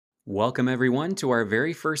Welcome everyone to our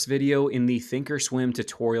very first video in the ThinkorSwim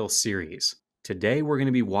tutorial series. Today we're going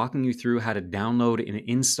to be walking you through how to download and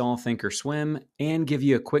install ThinkorSwim and give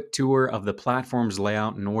you a quick tour of the platform's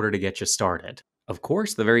layout in order to get you started. Of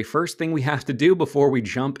course, the very first thing we have to do before we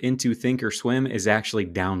jump into ThinkorSwim is actually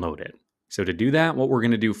download it. So to do that, what we're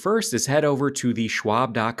going to do first is head over to the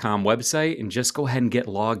schwab.com website and just go ahead and get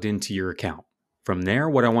logged into your account. From there,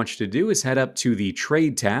 what I want you to do is head up to the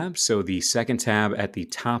Trade tab, so the second tab at the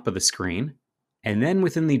top of the screen. And then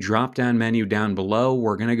within the drop-down menu down below,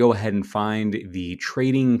 we're going to go ahead and find the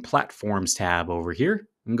Trading Platforms tab over here,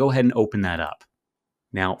 and go ahead and open that up.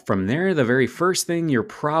 Now, from there, the very first thing you're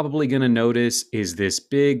probably going to notice is this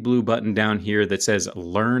big blue button down here that says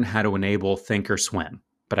Learn how to enable ThinkorSwim.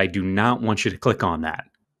 But I do not want you to click on that.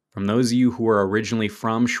 From those of you who are originally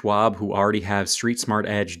from Schwab who already have Street Smart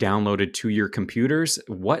Edge downloaded to your computers,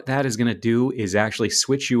 what that is going to do is actually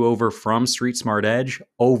switch you over from Street Smart Edge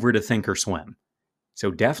over to ThinkorSwim.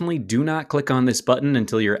 So definitely do not click on this button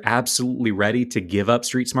until you're absolutely ready to give up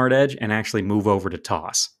Street Smart Edge and actually move over to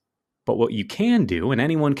TOS. But what you can do, and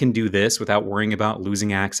anyone can do this without worrying about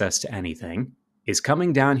losing access to anything, is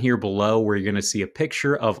coming down here below where you're going to see a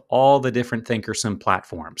picture of all the different ThinkorSwim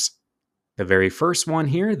platforms. The very first one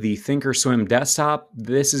here, the ThinkorSwim desktop,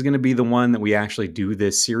 this is going to be the one that we actually do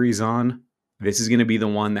this series on. This is going to be the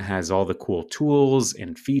one that has all the cool tools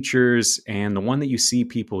and features, and the one that you see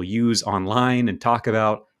people use online and talk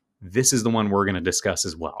about. This is the one we're going to discuss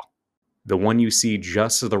as well. The one you see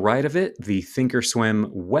just to the right of it, the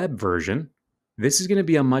ThinkorSwim web version, this is going to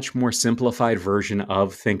be a much more simplified version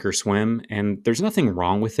of ThinkorSwim, and there's nothing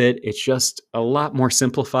wrong with it. It's just a lot more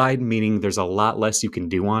simplified, meaning there's a lot less you can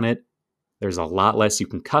do on it. There's a lot less you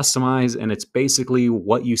can customize, and it's basically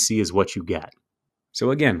what you see is what you get. So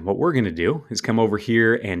again, what we're going to do is come over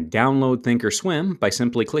here and download ThinkorSwim by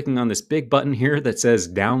simply clicking on this big button here that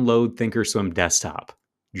says Download ThinkorSwim Desktop.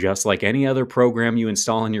 Just like any other program you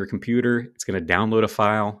install on your computer, it's going to download a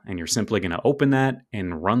file, and you're simply going to open that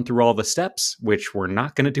and run through all the steps, which we're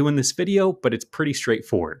not going to do in this video, but it's pretty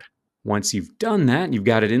straightforward. Once you've done that, you've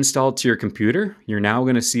got it installed to your computer, you're now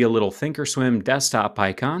going to see a little ThinkorSwim desktop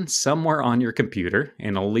icon somewhere on your computer,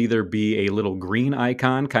 and it'll either be a little green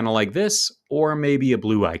icon kind of like this, or maybe a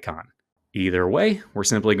blue icon. Either way, we're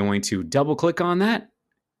simply going to double click on that,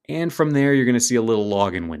 and from there you're going to see a little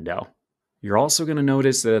login window. You're also going to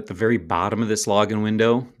notice that at the very bottom of this login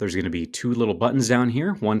window, there's going to be two little buttons down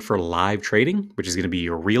here, one for live trading, which is going to be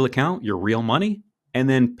your real account, your real money, and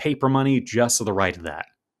then paper money just to the right of that.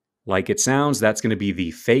 Like it sounds, that's going to be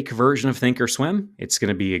the fake version of ThinkorSwim. It's going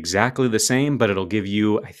to be exactly the same, but it'll give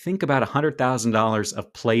you, I think, about $100,000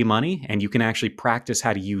 of play money, and you can actually practice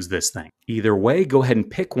how to use this thing. Either way, go ahead and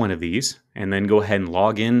pick one of these, and then go ahead and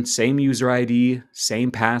log in. Same user ID,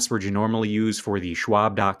 same password you normally use for the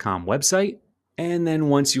schwab.com website. And then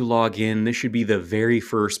once you log in, this should be the very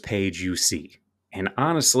first page you see. And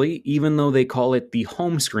honestly, even though they call it the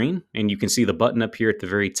home screen, and you can see the button up here at the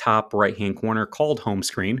very top right-hand corner called home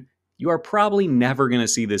screen, you are probably never going to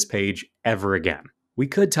see this page ever again. We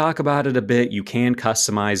could talk about it a bit. You can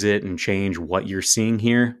customize it and change what you're seeing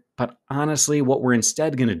here. But honestly, what we're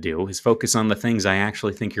instead going to do is focus on the things I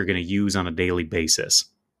actually think you're going to use on a daily basis.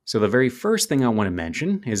 So the very first thing I want to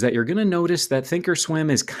mention is that you're going to notice that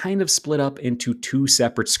ThinkorSwim is kind of split up into two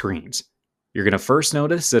separate screens. You're going to first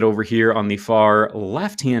notice that over here on the far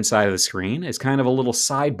left-hand side of the screen is kind of a little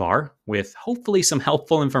sidebar with hopefully some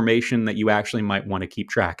helpful information that you actually might want to keep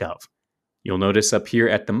track of. You'll notice up here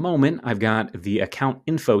at the moment, I've got the account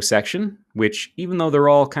info section, which even though they're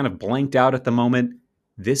all kind of blanked out at the moment,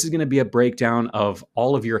 this is going to be a breakdown of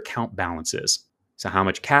all of your account balances. So how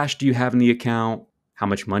much cash do you have in the account? How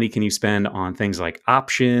much money can you spend on things like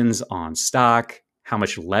options, on stock? How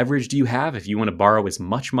much leverage do you have if you want to borrow as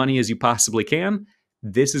much money as you possibly can?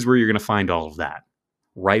 This is where you're going to find all of that.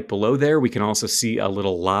 Right below there, we can also see a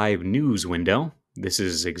little live news window. This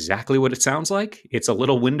is exactly what it sounds like. It's a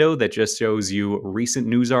little window that just shows you recent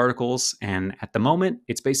news articles, and at the moment,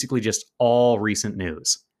 it's basically just all recent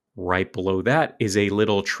news. Right below that is a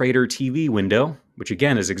little Trader TV window, which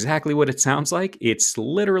again is exactly what it sounds like. It's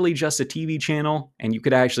literally just a TV channel, and you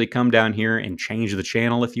could actually come down here and change the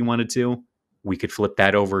channel if you wanted to. We could flip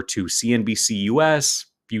that over to CNBC US,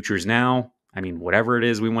 Futures Now. I mean, whatever it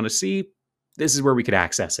is we want to see, this is where we could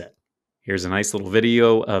access it. Here's a nice little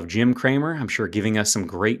video of Jim Cramer, I'm sure giving us some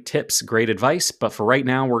great tips, great advice. But for right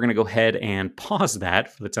now, we're going to go ahead and pause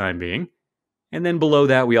that for the time being. And then below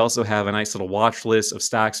that, we also have a nice little watch list of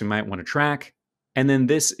stocks we might want to track. And then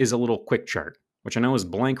this is a little quick chart, which I know is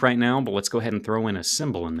blank right now, but let's go ahead and throw in a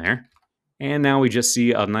symbol in there. And now we just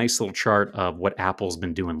see a nice little chart of what Apple's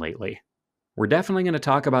been doing lately. We're definitely going to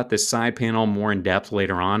talk about this side panel more in depth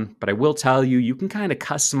later on, but I will tell you, you can kind of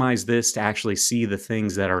customize this to actually see the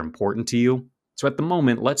things that are important to you. So at the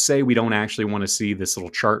moment, let's say we don't actually want to see this little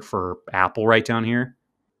chart for Apple right down here.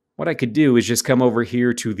 What I could do is just come over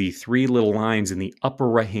here to the three little lines in the upper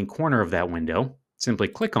right-hand corner of that window, simply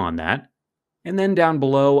click on that, and then down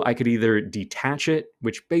below, I could either detach it,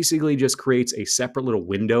 which basically just creates a separate little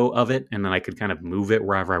window of it, and then I could kind of move it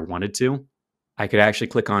wherever I wanted to. I could actually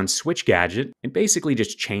click on Switch Gadget and basically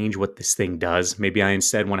just change what this thing does. Maybe I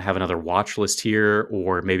instead want to have another watch list here,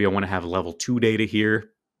 or maybe I want to have level 2 data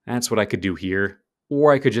here. That's what I could do here.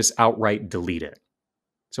 Or I could just outright delete it.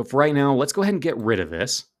 So for right now, let's go ahead and get rid of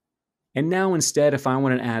this. And now instead, if I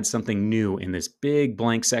want to add something new in this big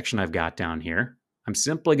blank section I've got down here, I'm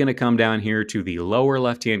simply going to come down here to the lower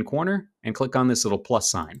left-hand corner and click on this little plus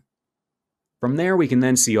sign. From there, we can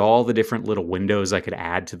then see all the different little windows I could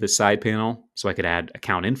add to this side panel. So I could add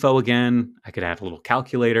account info again, I could add a little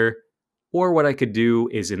calculator, or what I could do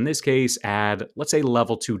is in this case, add, let's say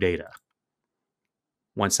level 2 data.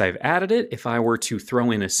 Once I've added it, if I were to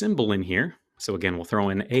throw in a symbol in here, so again, we'll throw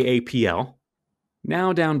in AAPL.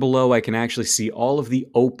 Now down below, I can actually see all of the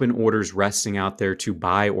open orders resting out there to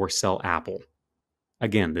buy or sell Apple.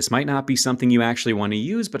 Again, this might not be something you actually want to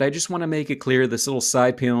use, but I just want to make it clear this little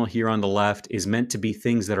side panel here on the left is meant to be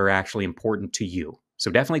things that are actually important to you. So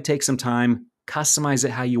definitely take some time, customize it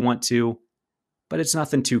how you want to, but it's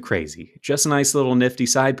nothing too crazy. Just a nice little nifty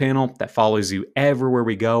side panel that follows you everywhere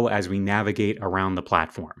we go as we navigate around the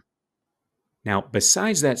platform. Now,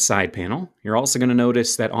 besides that side panel, you're also going to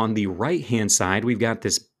notice that on the right-hand side, we've got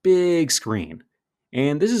this big screen.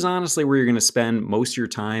 And this is honestly where you're going to spend most of your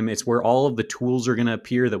time. It's where all of the tools are going to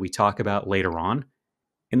appear that we talk about later on.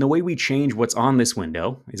 And the way we change what's on this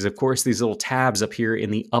window is, of course, these little tabs up here in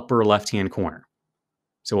the upper left-hand corner.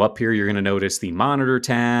 So up here, you're going to notice the Monitor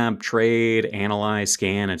tab, Trade, Analyze,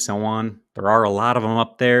 Scan, and so on. There are a lot of them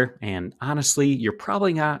up there. And honestly, you're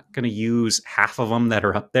probably not going to use half of them that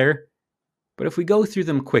are up there. But if we go through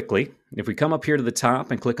them quickly, if we come up here to the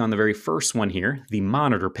top and click on the very first one here, the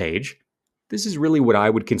Monitor page, this is really what I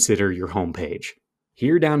would consider your home page.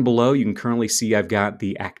 Here down below, you can currently see I've got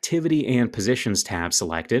the Activity and Positions tab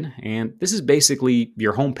selected, and this is basically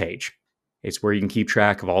your home page. It's where you can keep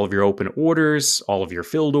track of all of your open orders, all of your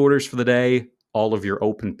filled orders for the day, all of your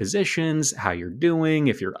open positions, how you're doing,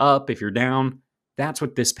 if you're up, if you're down. That's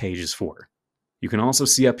what this page is for. You can also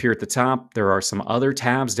see up here at the top, there are some other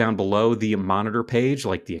tabs down below the Monitor page,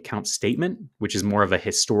 like the Account Statement, which is more of a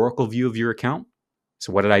historical view of your account.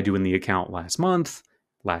 So what did I do in the account last month,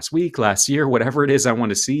 last week, last year, whatever it is I want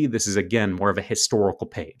to see, this is again more of a historical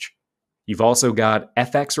page. You've also got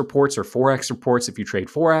FX reports or Forex reports if you trade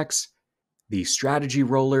Forex, the strategy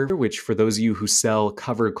roller, which for those of you who sell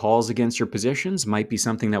covered calls against your positions might be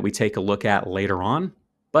something that we take a look at later on.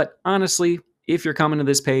 But honestly, if you're coming to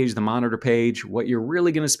this page, the Monitor page, what you're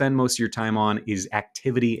really going to spend most of your time on is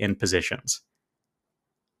activity and positions.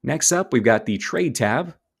 Next up, we've got the Trade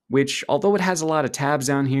tab, which although it has a lot of tabs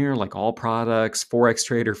down here, like all products, Forex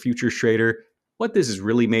trader, futures trader, what this is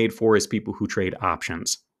really made for is people who trade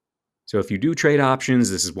options. So if you do trade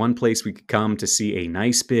options, this is one place we could come to see a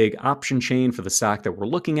nice big option chain for the stock that we're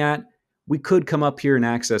looking at. We could come up here and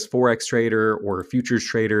access Forex trader or futures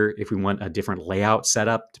trader if we want a different layout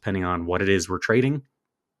setup, depending on what it is we're trading.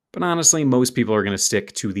 But honestly, most people are going to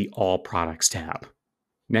stick to the all products tab.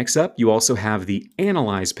 Next up, you also have the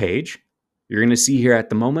Analyze page. You're going to see here at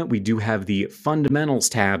the moment, we do have the Fundamentals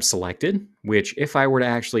tab selected, which if I were to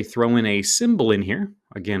actually throw in a symbol in here,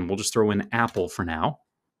 again, we'll just throw in Apple for now.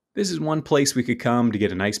 This is one place we could come to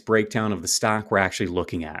get a nice breakdown of the stock we're actually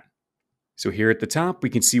looking at. So here at the top, we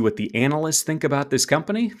can see what the analysts think about this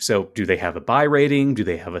company. So do they have a buy rating? Do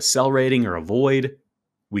they have a sell rating or a void?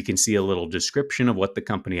 We can see a little description of what the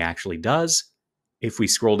company actually does. If we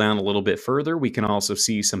scroll down a little bit further, we can also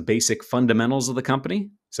see some basic fundamentals of the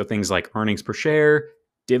company. So things like earnings per share,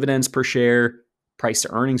 dividends per share, price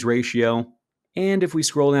to earnings ratio. And if we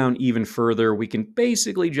scroll down even further, we can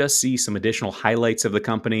basically just see some additional highlights of the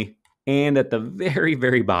company. And at the very,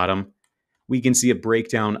 very bottom, we can see a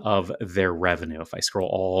breakdown of their revenue if I scroll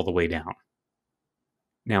all the way down.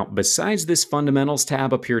 Now, besides this fundamentals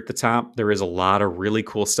tab up here at the top, there is a lot of really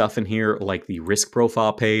cool stuff in here, like the risk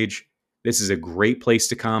profile page. This is a great place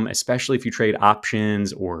to come, especially if you trade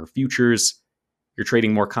options or futures. You're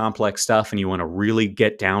trading more complex stuff and you want to really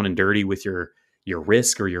get down and dirty with your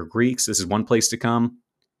risk or your Greeks. This is one place to come.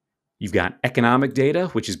 You've got economic data,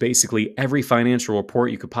 which is basically every financial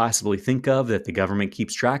report you could possibly think of that the government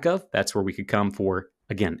keeps track of. That's where we could come for,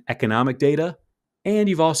 again, economic data. And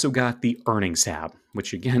you've also got the earnings tab,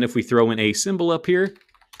 which again, if we throw in a symbol up here,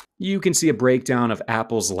 You can see a breakdown of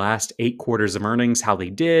Apple's last 8 quarters of earnings, how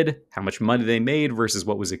they did, how much money they made versus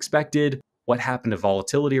what was expected, what happened to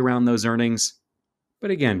volatility around those earnings.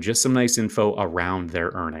 But again, just some nice info around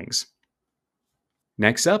their earnings.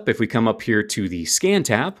 Next up, if we come up here to the Scan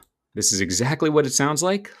tab, this is exactly what it sounds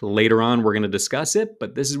like. Later on, we're going to discuss it,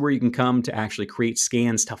 but this is where you can come to actually create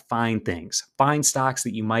scans to find things, find stocks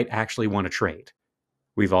that you might actually want to trade.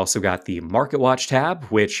 We've also got the Market Watch tab,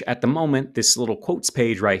 which at the moment, this little quotes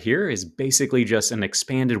page right here is basically just an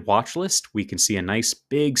expanded watch list. We can see a nice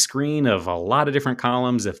big screen of a lot of different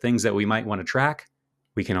columns of things that we might want to track.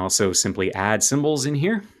 We can also simply add symbols in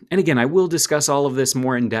here. And again, I will discuss all of this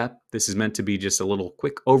more in depth. This is meant to be just a little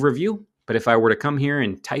quick overview. But if I were to come here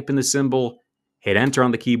and type in the symbol, hit enter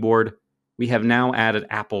on the keyboard, we have now added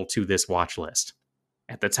Apple to this watch list.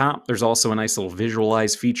 At the top, there's also a nice little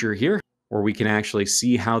visualize feature here, where we can actually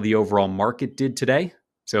see how the overall market did today.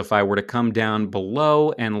 So if I were to come down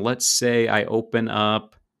below and let's say I open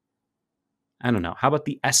up, I don't know, how about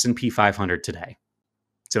the S&P 500 today?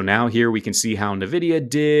 So now here we can see how NVIDIA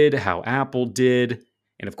did, how Apple did,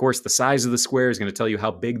 and of course the size of the square is going to tell you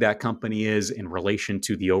how big that company is in relation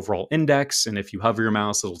to the overall index. And if you hover your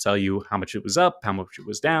mouse, it'll tell you how much it was up, how much it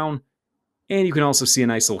was down. And you can also see a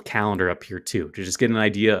nice little calendar up here too, to just get an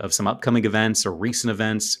idea of some upcoming events or recent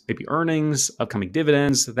events, maybe earnings, upcoming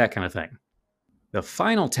dividends, that kind of thing. The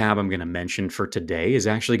final tab I'm going to mention for today is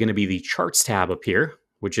actually going to be the Charts tab up here,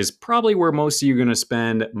 which is probably where most of you are going to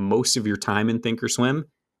spend most of your time in ThinkorSwim.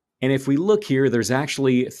 And if we look here, there's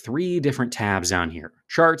actually 3 different tabs down here: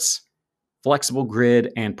 Charts, Flexible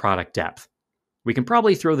Grid, and Product Depth. We can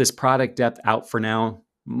probably throw this Product Depth out for now.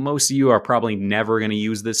 Most of you are probably never going to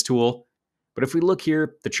use this tool. But if we look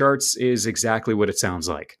here, the charts is exactly what it sounds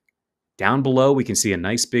like. Down below, we can see a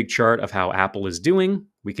nice big chart of how Apple is doing.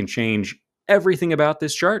 We can change everything about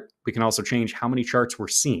this chart. We can also change how many charts we're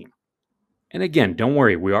seeing. And again, don't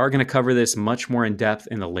worry, we are going to cover this much more in depth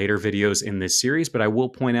in the later videos in this series, but I will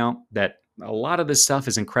point out that a lot of this stuff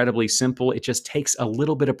is incredibly simple. It just takes a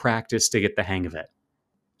little bit of practice to get the hang of it.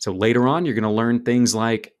 So later on, you're going to learn things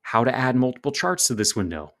like how to add multiple charts to this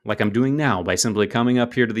window, like I'm doing now by simply coming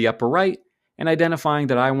up here to the upper right and identifying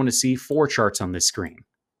that I want to see 4 charts on this screen.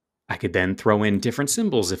 I could then throw in different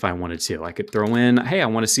symbols if I wanted to. I could throw in, hey, I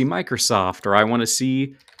want to see Microsoft, or I want to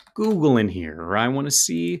see Google in here, or I want to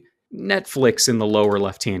see Netflix in the lower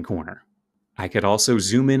left-hand corner. I could also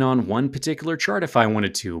zoom in on one particular chart if I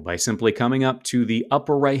wanted to by simply coming up to the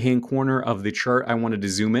upper right-hand corner of the chart I wanted to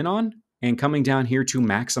zoom in on and coming down here to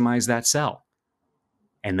maximize that cell.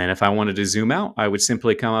 And then if I wanted to zoom out, I would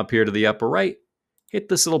simply come up here to the upper right, hit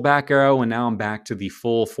this little back arrow, and now I'm back to the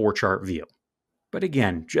full 4-chart view. But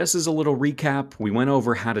again, just as a little recap, we went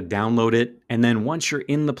over how to download it, and then once you're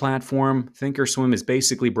in the platform, ThinkorSwim is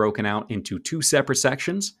basically broken out into 2 separate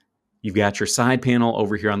sections. You've got your side panel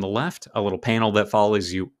over here on the left, a little panel that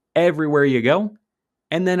follows you everywhere you go.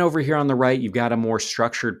 And then over here on the right, you've got a more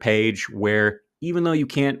structured page where even though you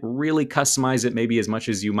can't really customize it maybe as much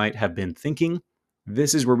as you might have been thinking,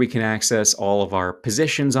 this is where we can access all of our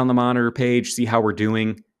positions on the monitor page, see how we're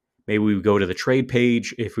doing. Maybe we would go to the trade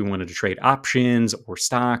page if we wanted to trade options or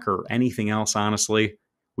stock or anything else, honestly.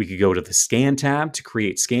 We could go to the Scan tab to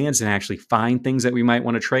create scans and actually find things that we might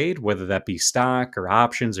want to trade, whether that be stock or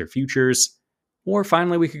options or futures. Or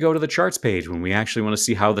finally, we could go to the charts page when we actually want to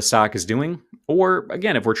see how the stock is doing. Or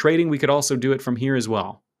again, if we're trading, we could also do it from here as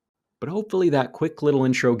well. But hopefully that quick little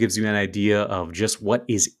intro gives you an idea of just what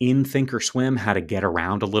is in ThinkorSwim, how to get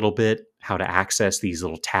around a little bit, how to access these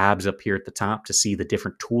little tabs up here at the top to see the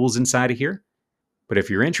different tools inside of here. But if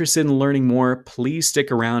you're interested in learning more, please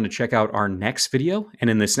stick around and check out our next video. And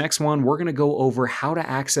in this next one, we're going to go over how to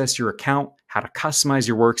access your account, how to customize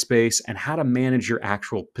your workspace, and how to manage your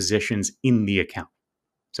actual positions in the account.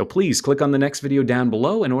 So please click on the next video down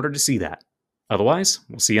below in order to see that. Otherwise,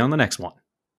 we'll see you on the next one.